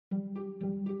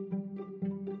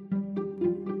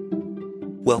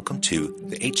Welcome to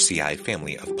the HCI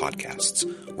family of podcasts.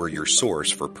 We're your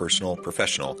source for personal,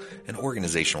 professional, and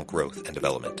organizational growth and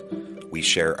development. We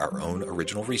share our own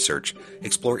original research,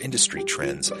 explore industry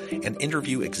trends, and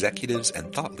interview executives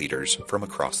and thought leaders from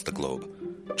across the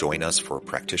globe. Join us for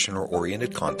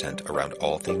practitioner-oriented content around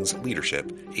all things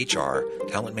leadership, HR,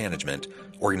 talent management,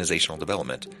 organizational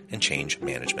development, and change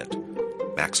management.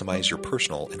 Maximize your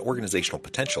personal and organizational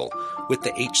potential with the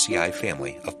HCI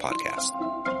family of podcasts.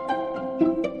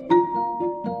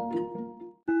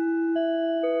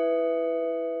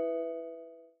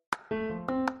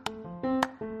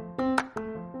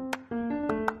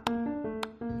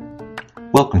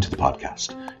 Welcome to the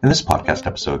podcast. In this podcast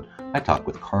episode, I talk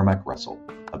with Cormac Russell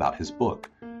about his book,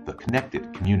 The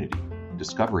Connected Community,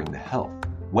 Discovering the Health,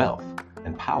 Wealth,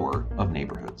 and Power of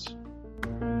Neighborhoods.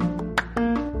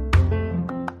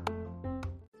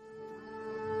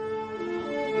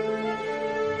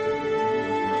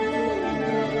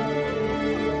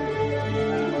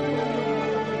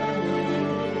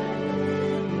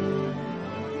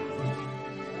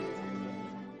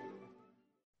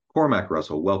 Cormac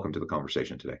Russell, welcome to the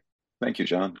conversation today. Thank you,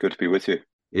 John. Good to be with you.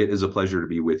 It is a pleasure to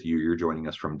be with you. You're joining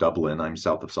us from Dublin. I'm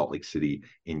south of Salt Lake City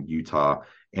in Utah.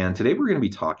 And today we're going to be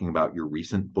talking about your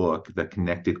recent book, The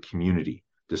Connected Community,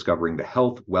 Discovering the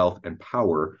Health, Wealth, and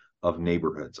Power of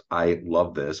Neighborhoods. I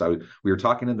love this. We were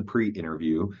talking in the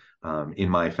pre-interview in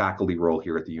my faculty role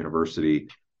here at the university.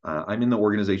 I'm in the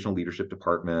organizational leadership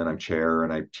department. I'm chair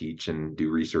and I teach and do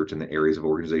research in the areas of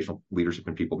organizational leadership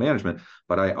and people management.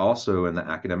 But I also am the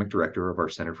academic director of our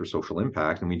Center for Social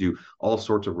Impact. And we do all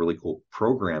sorts of really cool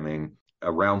programming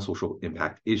around social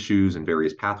impact issues and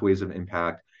various pathways of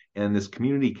impact. And this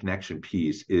community connection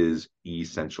piece is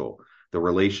essential. The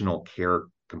relational care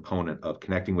component of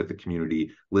connecting with the community,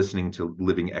 listening to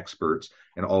living experts,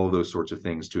 and all of those sorts of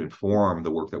things to inform the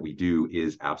work that we do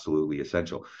is absolutely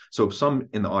essential. So some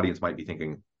in the audience might be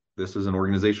thinking, this is an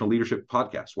organizational leadership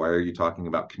podcast. Why are you talking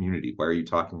about community? Why are you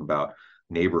talking about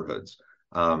neighborhoods?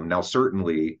 Now,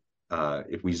 certainly,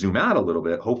 if we zoom out a little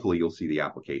bit, hopefully you'll see the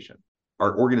application.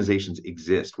 Our organizations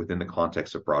exist within the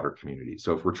context of broader communities.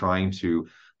 So if we're trying to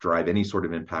drive any sort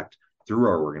of impact through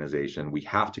our organization, we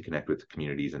have to connect with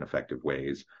communities in effective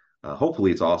ways.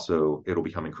 Hopefully, it'll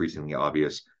become increasingly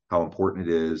obvious how important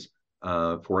it is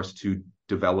for us to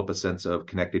develop a sense of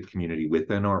connected community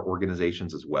within our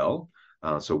organizations as well.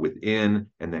 So within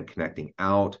and then connecting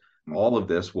out, all of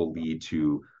this will lead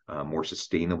to more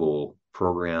sustainable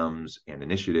programs and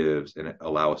initiatives and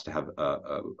allow us to have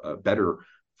a better,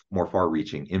 more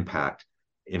far-reaching impact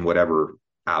in whatever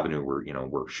avenue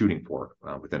we're shooting for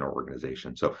within our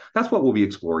organization. So that's what we'll be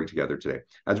exploring together today.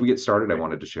 As we get started, I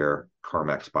wanted to share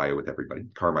Cormac's bio with everybody.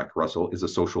 Cormac Russell is a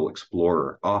social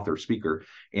explorer, author, speaker,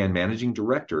 and managing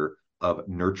director of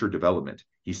Nurture Development.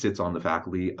 He sits on the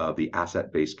faculty of the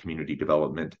Asset-Based Community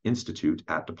Development Institute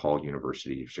at DePaul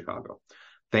University of Chicago.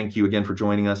 Thank you again for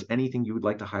joining us. Anything you would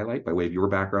like to highlight by way of your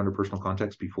background or personal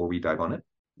context before we dive on it?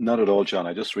 Not at all, John.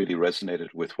 I just really resonated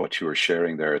with what you were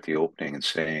sharing there at the opening and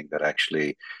saying that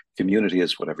actually community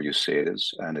is whatever you say it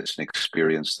is. And it's an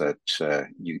experience that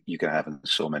you can have in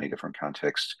so many different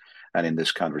contexts. And in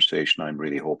this conversation, I'm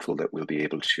really hopeful that we'll be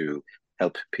able to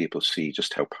help people see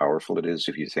just how powerful it is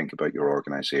if you think about your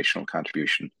organizational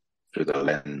contribution through the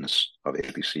lens of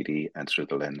ABCD and through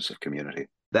the lens of community.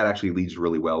 That actually leads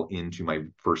really well into my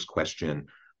first question.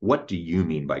 What do you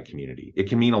mean by community? It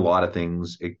can mean a lot of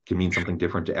things. It can mean something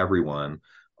different to everyone.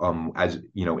 As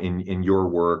you know, in your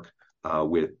work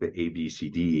with the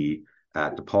ABCD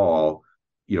at DePaul,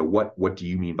 what do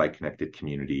you mean by connected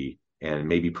community? And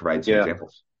maybe provide some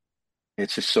examples.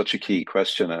 It's just such a key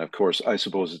question. And of course, I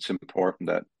suppose it's important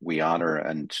that we honor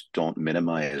and don't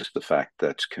minimize the fact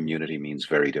that community means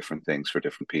very different things for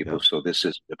different people. Yeah. So this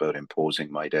isn't about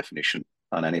imposing my definition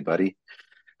on anybody.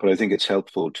 But I think it's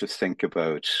helpful to think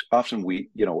about, often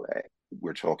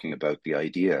we're talking about the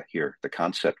idea here, the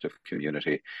concept of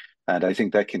community. And I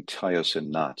think that can tie us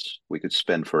in knots. We could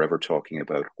spend forever talking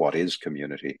about what is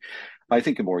community. I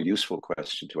think a more useful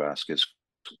question to ask is,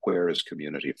 where is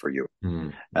community for you? Mm-hmm.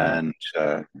 And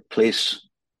place,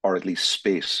 or at least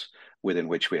space, within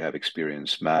which we have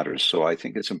experience matters. So I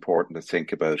think it's important to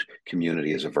think about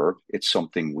community as a verb. It's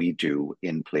something we do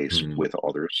in place with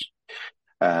others.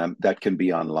 That can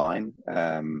be online.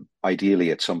 Ideally,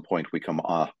 at some point, we come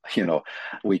off the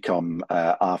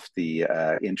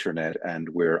internet and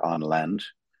we're on land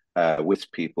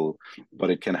with people, but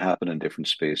it can happen in different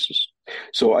spaces.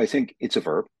 So I think it's a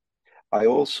verb. I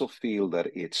also feel that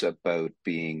it's about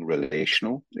being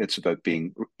relational. It's about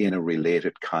being in a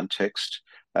related context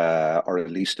or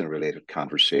at least in a related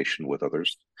conversation with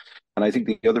others. And I think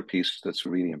the other piece that's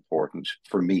really important,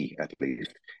 for me at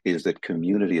least, is that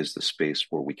community is the space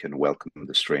where we can welcome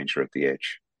the stranger at the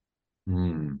edge.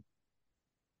 Hmm.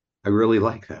 I really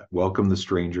like that. Welcome the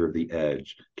stranger of the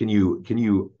edge. Can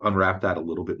you unwrap that a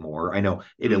little bit more? I know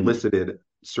it Mm, elicited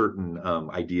certain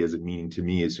ideas and meaning to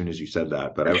me as soon as you said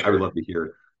that, but for I would sure, love to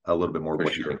hear a little bit more of for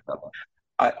what you think sure.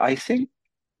 about I think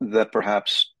that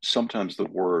perhaps sometimes the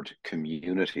word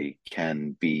community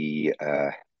can be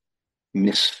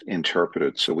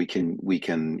misinterpreted. So we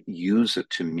can use it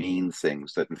to mean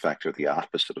things that in fact are the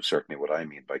opposite of certainly what I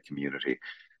mean by community.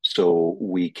 So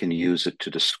we can use it to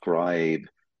describe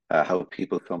how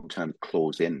people sometimes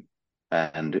close in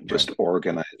and that. just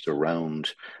organize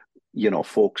around,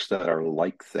 folks that are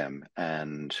like them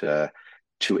and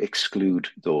to exclude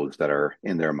those that are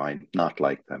in their mind not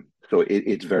like them. So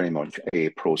it's very much a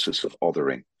process of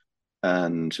othering.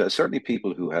 And certainly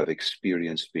people who have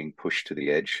experienced being pushed to the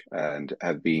edge and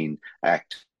have been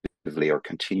actively or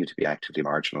continue to be actively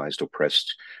marginalized,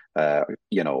 oppressed,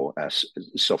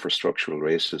 suffer structural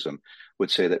racism, would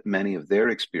say that many of their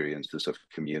experiences of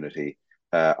community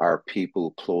are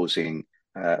people closing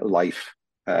life,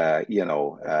 in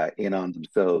on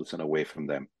themselves and away from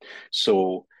them.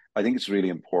 So I think it's really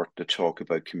important to talk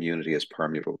about community as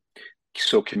permeable.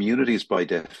 So communities, by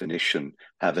definition,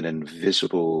 have an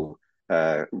invisible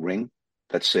ring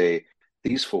that say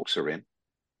these folks are in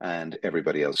and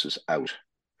everybody else is out.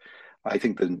 I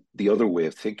think the other way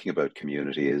of thinking about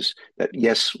community is that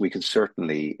yes, we can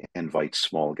certainly invite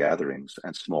small gatherings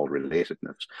and small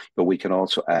relatedness, but we can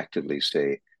also actively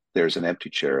say there's an empty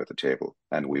chair at the table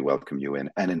and we welcome you in.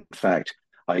 And in fact,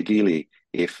 ideally,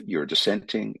 if you're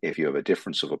dissenting, if you have a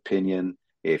difference of opinion,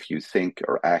 if you think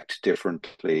or act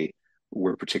differently,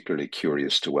 we're particularly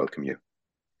curious to welcome you.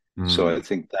 So I Hmm.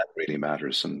 think that really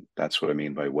matters. And that's what I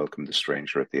mean by welcome the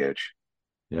stranger at the edge.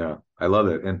 Yeah, I love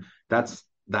it. And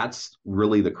that's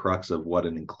really the crux of what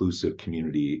an inclusive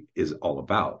community is all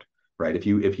about, right? If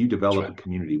you That's develop right. a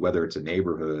community, whether it's a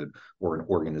neighborhood or an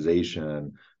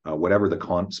organization, whatever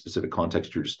the specific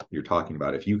context you're talking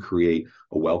about, if you create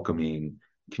a welcoming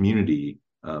community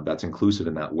that's inclusive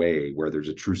in that way, where there's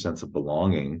a true sense of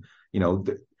belonging,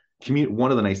 the one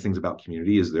of the nice things about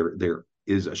community is there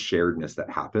is a sharedness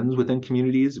that happens within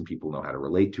communities, and people know how to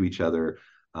relate to each other,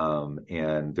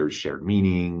 and there's shared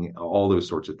meaning, all those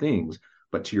sorts of things.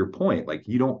 But to your point, like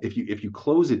you don't, if you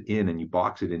close it in and you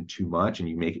box it in too much and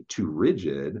you make it too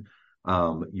rigid,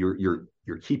 you're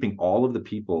keeping all of the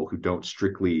people who don't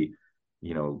strictly,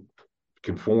 you know,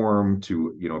 conform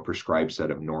to a prescribed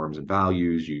set of norms and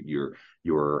values. You're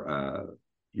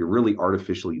really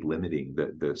artificially limiting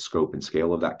the scope and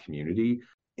scale of that community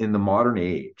in the modern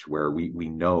age, where we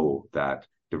know that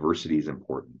diversity is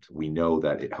important. We know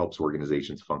that it helps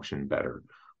organizations function better.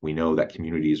 We know that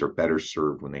communities are better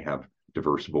served when they have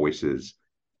diverse voices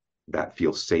that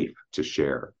feel safe to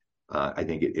share. I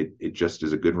think it just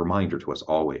is a good reminder to us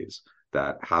always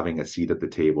that having a seat at the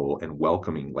table and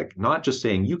welcoming, like not just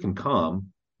saying you can come.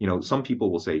 Some people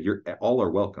will say you're all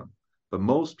are welcome, but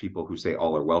most people who say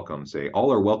all are welcome say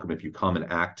all are welcome if you come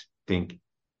and act, think,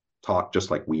 talk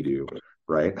just like we do,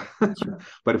 right?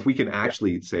 But if we can Yeah.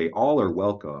 actually say all are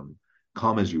welcome,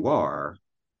 come as you are,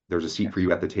 there's a seat Yes. for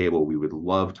you at the table. We would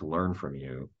love to learn from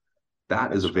you.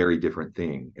 That is a That's right. very different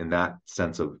thing. And that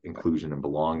sense of inclusion and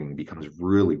belonging becomes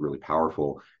really, really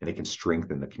powerful. And it can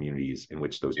strengthen the communities in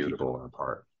which those Beautiful. people are a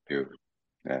part. Beautiful.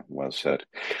 Yeah, well said.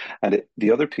 And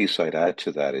the other piece I'd add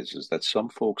to that is that some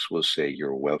folks will say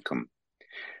you're welcome,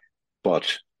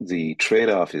 but the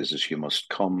trade-off is you must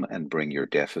come and bring your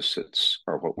deficits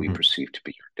or what we Mm-hmm. perceive to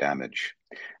be your damage.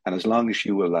 And as long as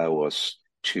you allow us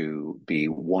to be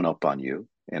one up on you,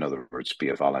 in other words, be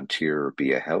a volunteer,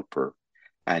 be a helper,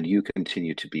 and you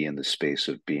continue to be in the space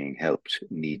of being helped,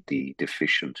 needy,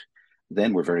 deficient,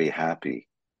 then we're very happy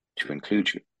to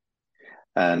include you.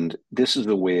 And this is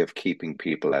a way of keeping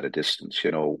people at a distance.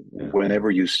 Yeah.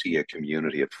 Whenever you see a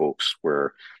community of folks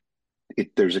where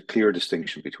there's a clear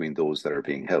distinction between those that are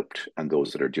being helped and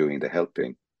those that are doing the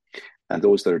helping, and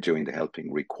those that are doing the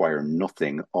helping require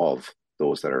nothing of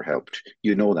those that are helped.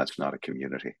 That's not a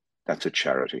community, that's a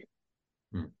charity.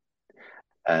 Mm.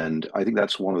 And I think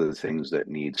that's one of the things that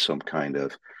needs some kind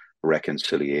of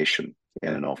reconciliation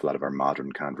in an awful lot of our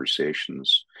modern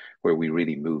conversations, where we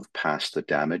really move past the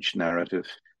damage narrative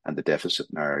and the deficit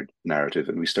narrative,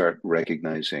 and we start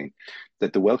recognizing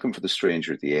that the welcome for the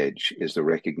stranger at the edge is the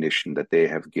recognition that they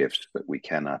have gifts that we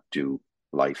cannot do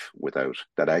life without,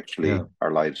 that Yeah. actually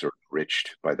our lives are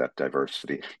enriched by that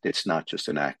diversity. It's not just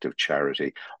an act of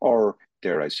charity or,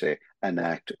 dare I say, an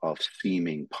act of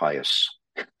seeming pious.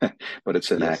 but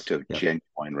it's an act Yes. of Yeah.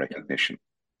 genuine recognition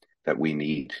that we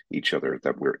need each other,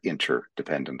 that we're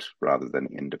interdependent rather than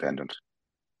independent.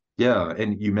 Yeah,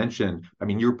 and you mentioned, I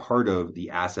mean, you're part of the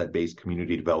Asset-Based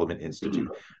Community Development Institute,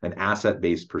 an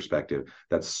asset-based perspective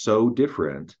that's so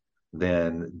different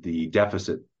than the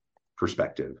deficit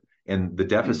perspective. And the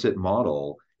deficit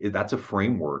model, that's a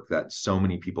framework that so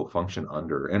many people function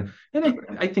under. And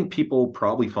I think people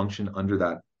probably function under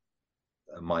that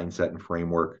mindset and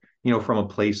framework, from a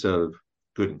place of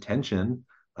good intention,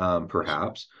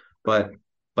 perhaps.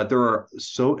 But there are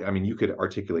I mean, you could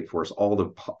articulate for us all the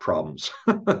problems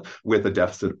with a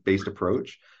deficit-based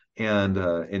approach,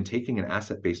 and taking an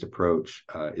asset-based approach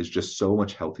is just so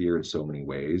much healthier in so many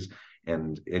ways.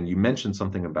 And you mentioned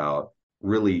something about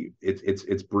really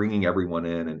it's bringing everyone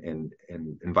in and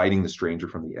inviting the stranger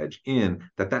from the edge in,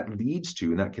 that leads to,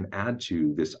 and that can add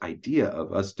to this idea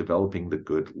of us developing the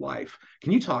good life.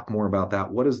 Can you talk more about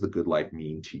that? What does the good life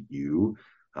mean to you?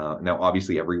 Now,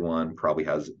 obviously, everyone probably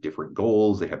has different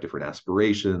goals, they have different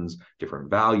aspirations, different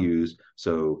values.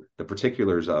 So the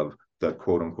particulars of the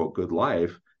quote unquote good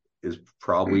life is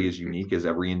probably as unique as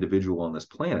every individual on this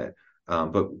planet.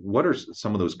 But what are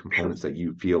some of those Sure. components that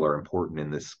you feel are important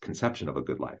in this conception of a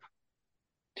good life?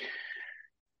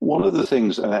 One of the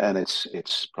things, and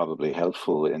it's probably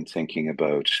helpful in thinking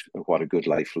about what a good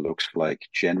life looks like,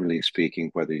 generally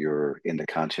speaking, whether you're in the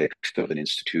context of an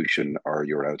institution or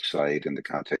you're outside in the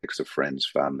context of friends,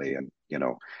 family, and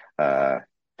uh,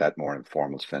 that more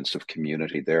informal sense of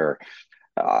community there.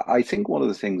 I think one of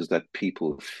the things that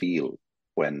people feel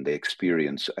when they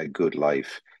experience a good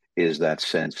life is that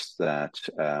sense that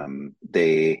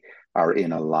they are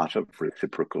in a lot of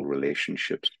reciprocal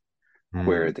relationships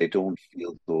where Mm, they don't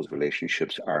feel those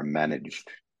relationships are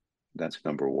managed. That's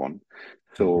number one.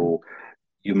 hmm. So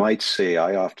you might say,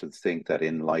 I often think that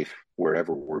in life,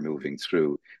 wherever we're moving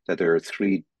through, that there are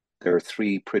three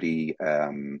pretty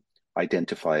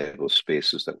identifiable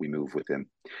spaces that we move within.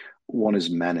 One is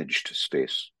managed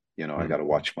space. I got to Hmm.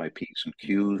 watch my P's and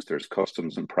Q's. There's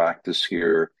customs and practice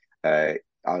here. Uh,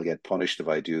 I'll get punished if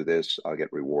I do this. I'll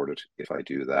get rewarded if I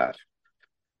do that.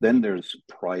 Then there's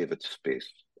private space.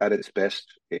 At its best,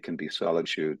 it can be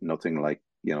solitude, nothing like,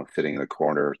 sitting in a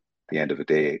corner at the end of the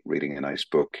day, reading a nice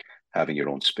book, having your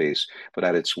own space. But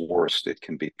at its worst, it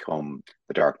can become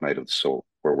the dark night of the soul,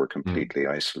 where we're Mm, completely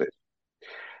isolated.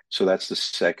 So that's the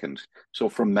second. So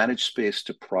from managed space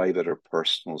to private or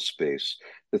personal space.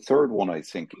 The third one, I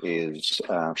think, is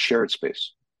shared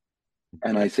space.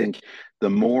 And I think the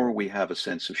more we have a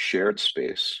sense of shared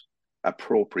space,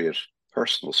 appropriate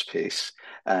personal space,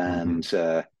 hmm.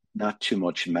 and not too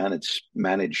much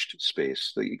managed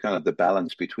space, the kind of the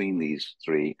balance between these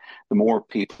three, the more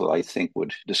people I think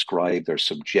would describe their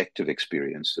subjective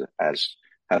experience as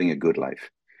having a good life.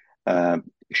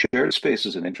 Shared space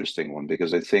is an interesting one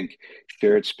because I think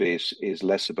shared space is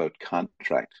less about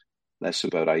contract, less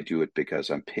about I do it because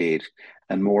I'm paid,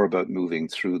 and more about moving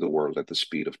through the world at the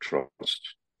speed of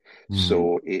trust. Mm,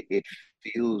 So it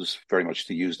feels very much,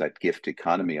 to use that gift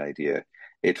economy idea,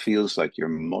 it feels like you're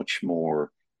much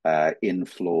more in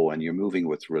flow and you're moving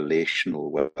with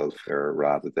relational welfare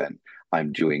rather than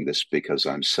I'm doing this because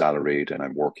I'm salaried and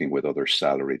I'm working with other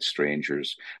salaried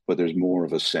strangers. But there's more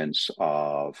of a sense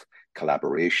of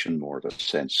collaboration, more of a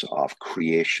sense of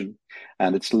creation.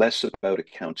 And it's less about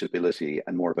accountability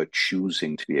and more about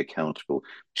choosing to be accountable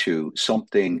to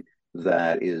something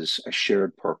that is a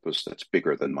shared purpose that's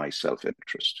bigger than my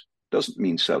self-interest. Doesn't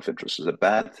mean self-interest is a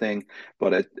bad thing,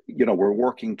 but we're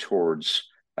working towards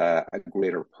a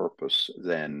greater purpose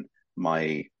than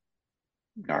my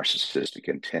narcissistic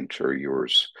intent or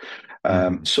yours.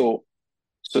 Um, hmm. so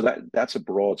so that's a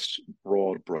broad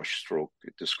brushstroke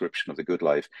description of the good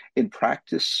life. In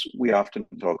practice, we often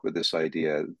talk about this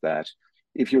idea that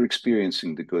if you're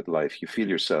experiencing the good life, you feel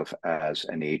yourself as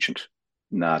an agent,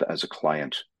 not as a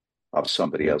client of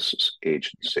somebody Yeah. else's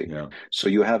agency. Yeah. So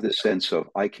you have this sense of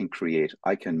I can create,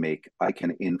 I can make, I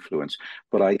can influence,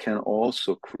 but I can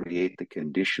also create the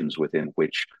conditions within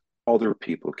which other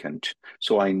people can.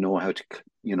 So I know how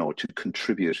to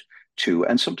contribute to,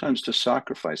 and sometimes to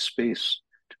sacrifice space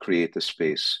to create the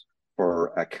space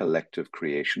for a collective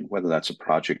creation, whether that's a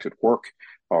project at work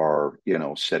or,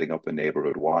 setting up a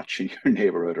neighborhood watch in your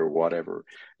neighborhood or whatever,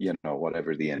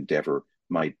 whatever the endeavor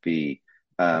might be.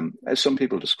 As some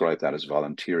people describe that as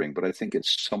volunteering, but I think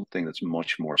it's something that's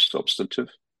much more substantive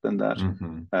than that.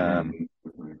 Hmm. Um,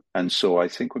 Mm. and so I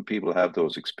think when people have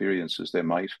those experiences, they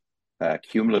might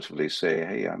cumulatively say,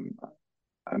 "Hey,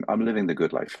 I'm living the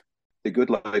good life. The good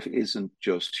life isn't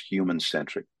just human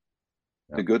centric.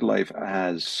 Yeah. The good life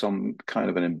has some kind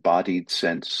of an embodied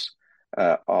sense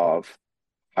of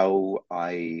how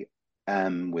I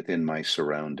am within my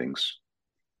surroundings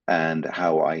and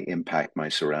how I impact my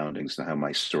surroundings and how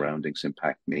my surroundings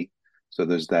impact me. So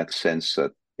there's that sense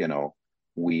that,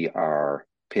 we are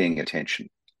paying attention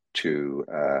to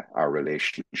our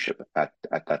relationship at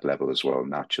that level as well,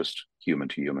 not just human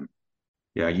to human.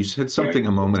 Yeah, you said something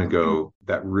a moment ago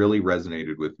that really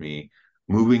resonated with me,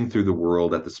 moving through the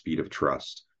world at the speed of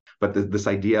trust. But this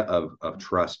idea of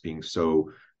trust being so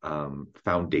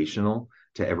foundational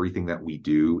to everything that we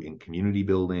do in community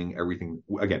building, everything,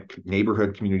 again,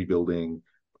 neighborhood community building,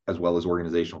 as well as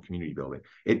organizational community building.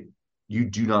 You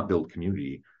do not build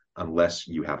community unless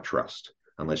you have trust,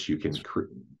 unless you can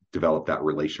develop that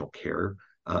relational care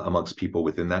amongst people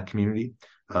within that community.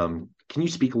 Can you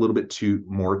speak a little bit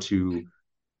more to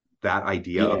that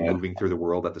idea of Yeah, moving through the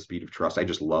world at the speed of trust? I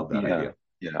just love that yeah, idea.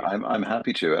 yeah. I'm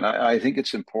happy to, and I think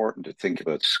it's important to think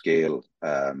about scale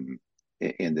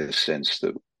in this sense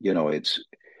that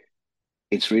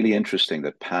it's really interesting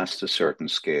that past a certain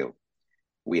scale,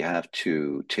 we have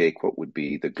to take what would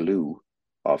be the glue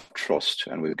of trust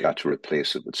and we've got to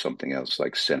replace it with something else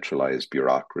like centralized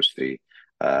bureaucracy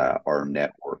Right. or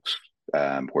networks,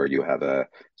 where you have a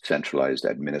centralized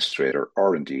administrator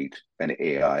or indeed an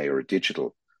AI or a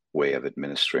digital way of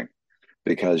administering,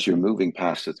 because you're moving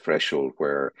past a threshold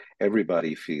where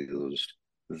everybody feels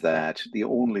that the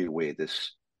only way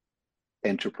this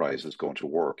enterprise is going to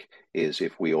work is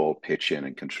if we all pitch in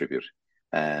and contribute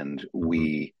and Mm-hmm.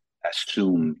 we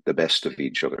assume the best of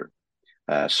each other.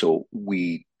 So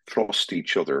we trust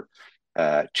each other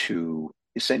to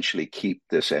essentially keep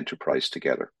this enterprise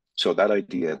together. So that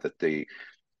idea that the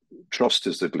trust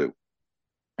is the glue,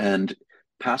 and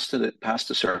past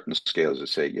a certain scale, as I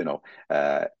say,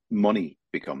 money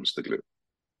becomes the glue.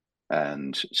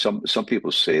 And some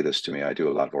people say this to me. I do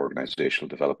a lot of organizational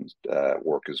development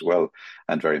work as well,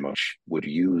 and very much would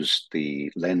use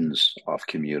the lens of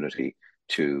community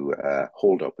to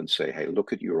hold up and say, "Hey,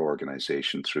 look at your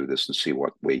organization through this and see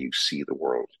what way you see the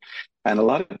world." And a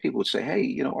lot of people would say,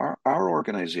 "Hey, our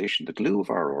organization, the glue of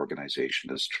our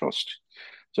organization is trust."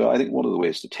 So I think one of the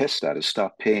ways to test that is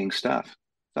stop paying staff.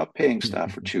 Stop paying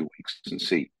staff for 2 weeks and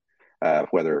see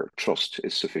whether trust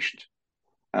is sufficient.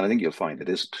 And I think you'll find it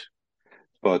isn't.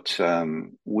 But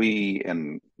we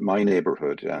in my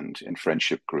neighborhood and in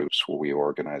friendship groups where we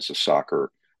organize a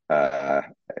soccer, uh,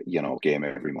 game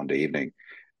every Monday evening,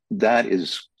 that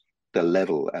is the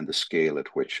level and the scale at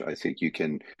which I think you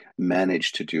can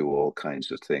manage to do all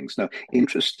kinds of things. Now,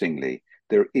 interestingly,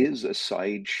 there is a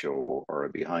side show or a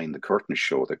behind the curtain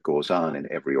show that goes on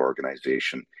in every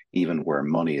organization, even where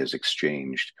money is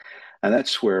exchanged. And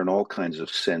that's where, in all kinds of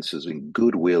senses, in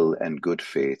goodwill and good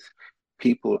faith,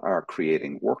 people are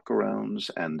creating workarounds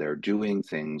and they're doing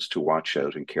things to watch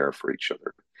out and care for each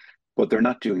other. But they're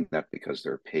not doing that because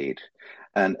they're paid.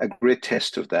 And a great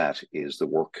test of that is the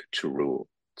work to rule.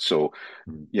 So,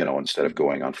 instead of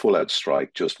going on full out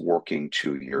strike, just working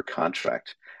to your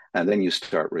contract. And then you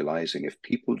start realizing if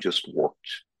people just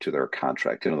worked to their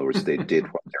contract, in other words, they did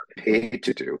what they're paid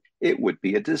to do, it would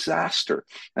be a disaster.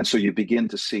 And so you begin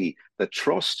to see that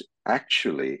trust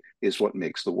actually is what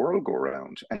makes the world go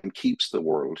around and keeps the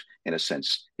world, in a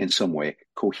sense, in some way,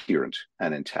 coherent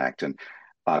and intact. And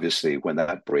obviously, when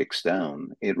that breaks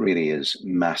down, it really is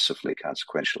massively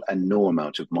consequential, and no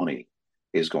amount of money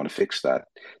is going to fix that.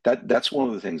 That's one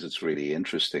of the things that's really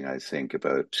interesting, I think,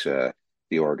 about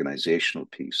the organizational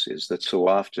piece is that so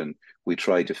often we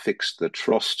try to fix the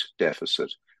trust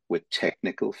deficit with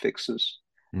technical fixes,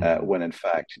 Mm-hmm. when in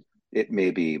fact it may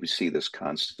be we see this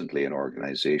constantly in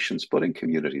organizations, but in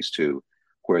communities too,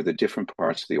 where the different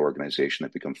parts of the organization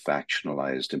have become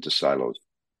factionalized into silos.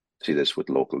 See this with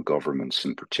local governments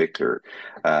in particular,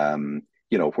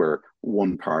 where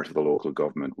one part of the local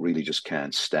government really just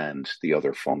can't stand the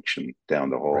other function down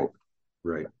the Right. hall.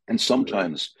 Right. And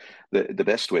sometimes the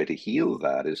best way to heal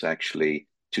that is actually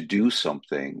to do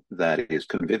something that is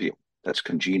convivial, that's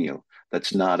congenial,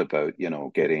 that's not about,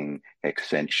 getting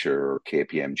Accenture or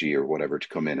KPMG or whatever to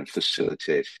come in and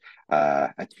facilitate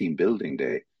a team building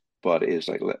day, but is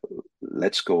like,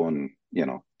 let's go and,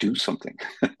 do something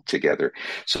together.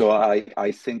 So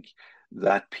I think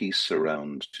that piece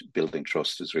around building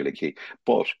trust is really key.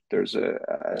 But there's a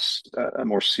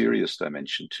more serious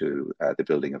dimension to the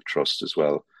building of trust as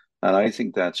well. And I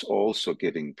think that's also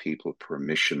giving people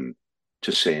permission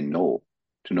to say no,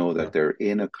 to know Yeah. that they're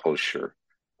in a culture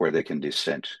where they can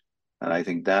dissent. And I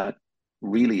think that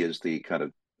really is the kind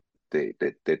of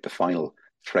the final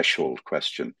threshold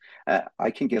question.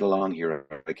 I can get along here,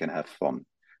 I can have fun,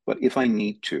 but if I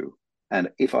need to,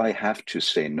 and if I have to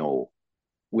say no,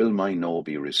 will my no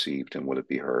be received and will it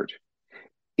be heard?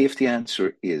 If the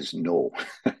answer is no,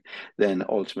 then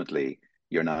ultimately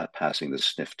you're not passing the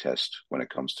sniff test when it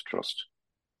comes to trust.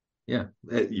 Yeah,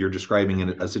 you're describing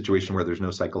a situation where there's no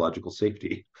psychological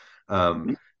safety.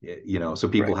 Um, Mhm. so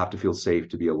people Correct. have to feel safe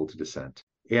to be able to dissent.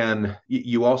 And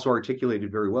you also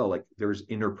articulated very well, like there's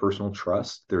interpersonal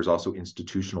trust, there's also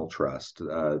institutional trust.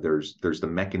 There's the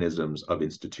mechanisms of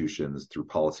institutions through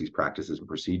policies, practices, and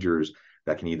procedures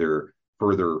that can either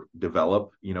further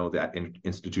develop, that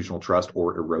institutional trust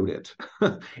or erode it.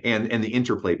 and the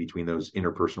interplay between those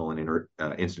interpersonal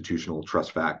and institutional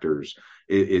trust factors,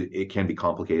 it can be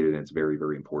complicated, and it's very,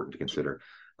 very important to consider.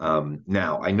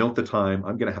 Now, I note the time.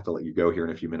 I'm going to have to let you go here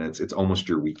in a few minutes. It's almost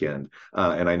your weekend,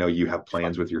 and I know you have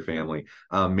plans with your family.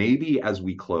 Maybe as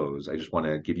we close, I just want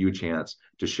to give you a chance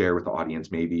to share with the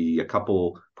audience maybe a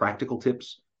couple practical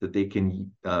tips that they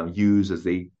can use as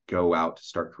they go out to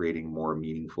start creating more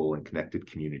meaningful and connected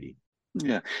community.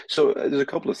 Yeah. So there's a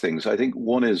couple of things. I think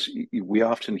one is we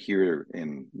often hear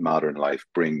in modern life,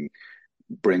 bring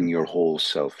your whole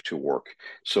self to work.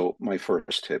 So my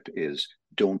first tip is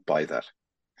don't buy that.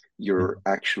 You're Mhm.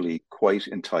 actually quite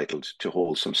entitled to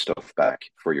hold some stuff back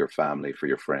for your family, for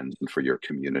your friends, and for your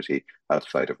community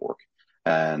outside of work.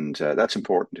 And that's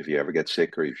important if you ever get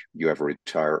sick or if you ever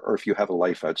retire or if you have a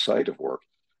life outside of work.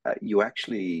 You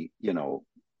actually,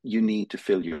 you need to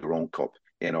fill your own cup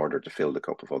in order to fill the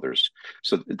cup of others.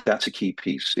 So that's a key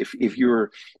piece. If you're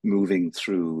moving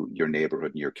through your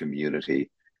neighborhood and your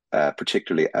community,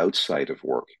 particularly outside of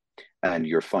work, and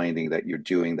you're finding that you're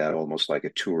doing that almost like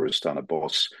a tourist on a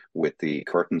bus with the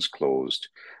curtains closed,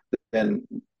 then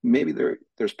maybe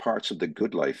there's parts of the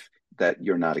good life that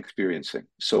you're not experiencing.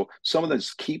 So some of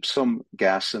this, keep some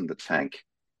gas in the tank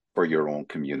for your own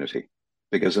community,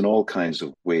 because in all kinds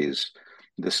of ways,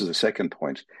 this is the second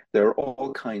point, there are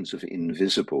all kinds of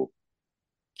invisible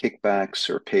kickbacks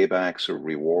or paybacks or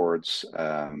rewards,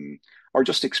 or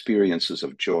just experiences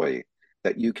of joy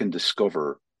that you can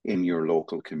discover in your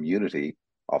local community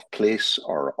of place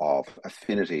or of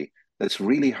affinity that's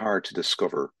really hard to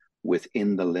discover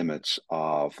within the limits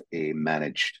of a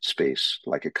managed space,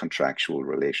 like a contractual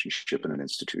relationship in an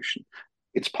institution.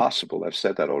 It's possible, I've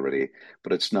said that already,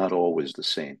 but it's not always the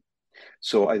same.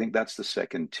 So I think that's the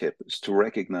second tip, is to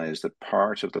recognize that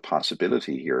part of the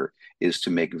possibility here is to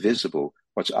make visible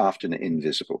what's often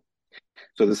invisible.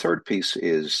 So the third piece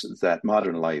is that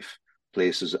modern life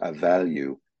places a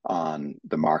value on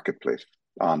the marketplace,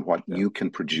 on what Yeah. you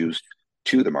can produce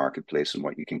to the marketplace and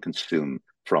what you can consume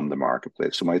from the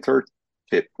marketplace. So my third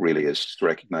tip really is to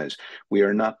recognize we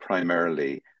are not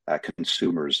primarily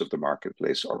consumers of the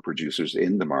marketplace or producers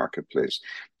in the marketplace,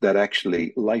 that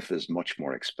actually life is much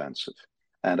more expansive.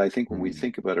 And I think when we Mhm.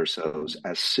 think about ourselves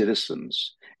as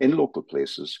citizens in local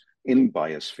places, in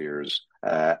biospheres,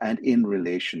 and in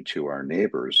relation to our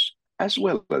neighbors, as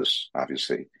well as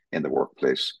obviously in the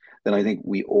workplace, then I think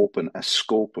we open a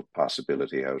scope of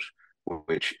possibility out,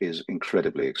 which is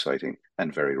incredibly exciting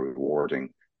and very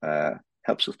rewarding.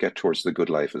 Helps us get towards the good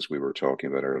life as we were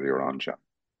talking about earlier on, John.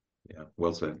 Yeah,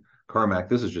 well said. Carmack,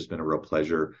 this has just been a real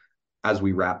pleasure. As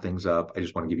we wrap things up, I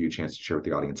just want to give you a chance to share with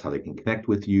the audience how they can connect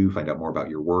with you, find out more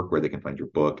about your work, where they can find your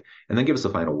book, and then give us a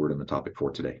final word on the topic for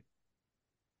today.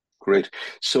 Great.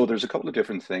 So there's a couple of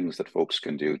different things that folks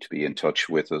can do to be in touch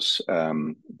with us.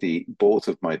 The both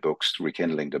of my books,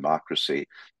 Rekindling Democracy,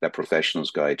 a professional's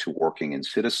guide to working in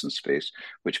citizen space,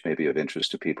 which may be of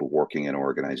interest to people working in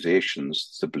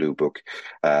organizations. The blue book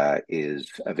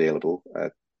is available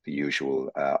at the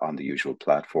usual on the usual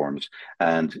platforms,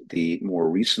 and the more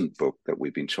recent book that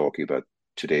we've been talking about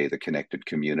today, The Connected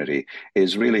Community,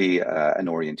 is really an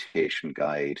orientation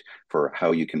guide for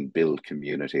how you can build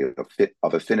community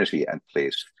of affinity and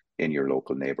place in your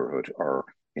local neighborhood or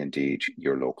indeed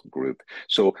your local group.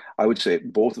 So I would say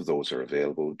both of those are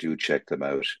available. Do check them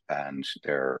out, and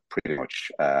they're pretty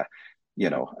much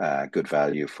good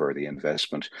value for the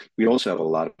investment. We also have a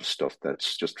lot of stuff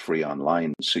that's just free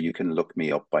online, so you can look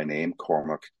me up by name,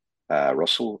 Cormac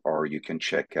Russell, or you can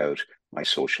check out my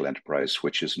social enterprise,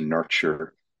 which is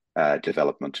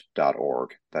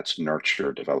nurturedevelopment.org. That's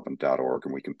nurturedevelopment.org,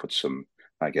 and we can put some,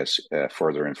 I guess,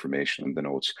 further information in the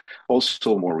notes.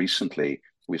 Also, more recently,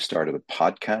 we've started a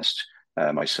podcast,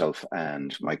 myself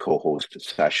and my co-host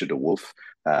Sasha DeWolf,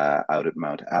 out at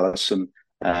Mount Allison.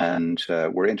 And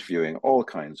we're interviewing all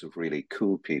kinds of really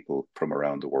cool people from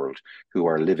around the world who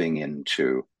are living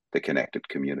into the connected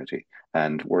community.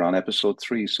 And we're on episode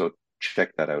 3, so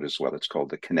check that out as well. It's called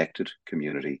the Connected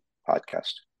Community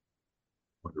Podcast.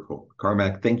 Wonderful.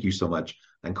 Carmack, thank you so much.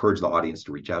 I encourage the audience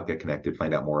to reach out, get connected,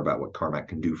 find out more about what Carmack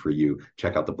can do for you,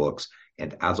 check out the books.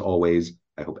 And as always,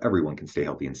 I hope everyone can stay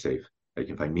healthy and safe. They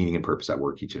can find meaning and purpose at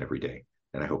work each and every day.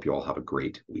 And I hope you all have a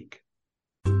great week.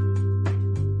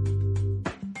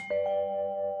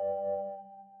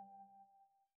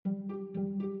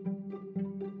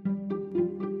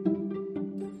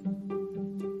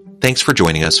 Thanks for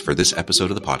joining us for this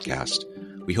episode of the podcast.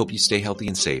 We hope you stay healthy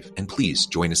and safe, and please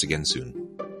join us again soon.